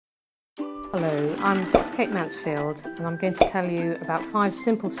Hello, I'm Dr. Kate Mansfield and I'm going to tell you about 5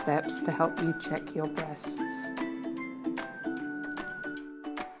 simple steps to help you check your breasts.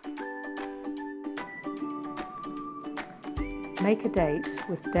 Make a date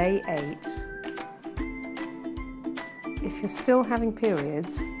with day 8. If you're still having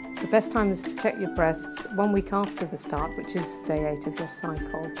periods, the best time is to check your breasts 1 week after the start, which is day 8 of your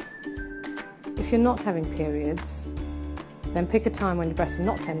cycle. If you're not having periods, then pick a time when your breasts are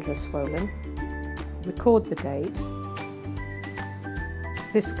not tender or swollen. Record the date.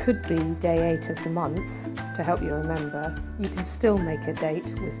 This could be day 8 of the month to help you remember. You can still make a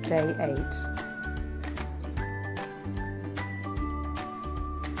date with day 8.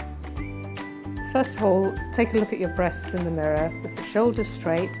 First of all, take a look at your breasts in the mirror with your shoulders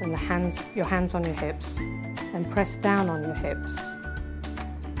straight and your hands on your hips, and press down on your hips.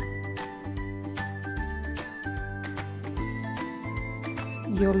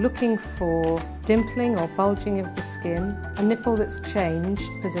 You're looking for dimpling or bulging of the skin, a nipple that's changed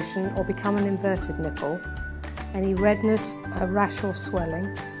position or become an inverted nipple, any redness, a rash or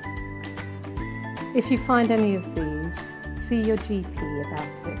swelling. If you find any of these, see your GP about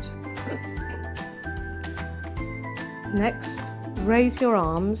it. Next, raise your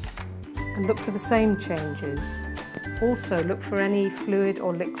arms and look for the same changes. Also look for any fluid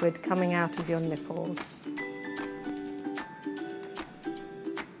or liquid coming out of your nipples.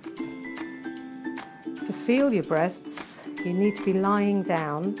 To feel your breasts, you need to be lying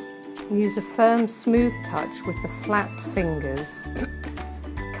down and use a firm, smooth touch with the flat fingers.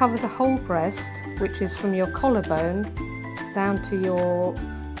 Cover the whole breast, which is from your collarbone down to your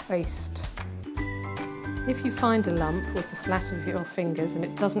waist. If you find a lump with the flat of your fingers and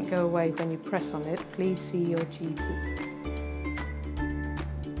it doesn't go away when you press on it, please see your GP.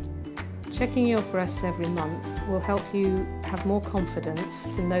 Checking your breasts every month will help you have more confidence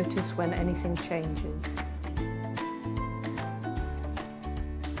to notice when anything changes.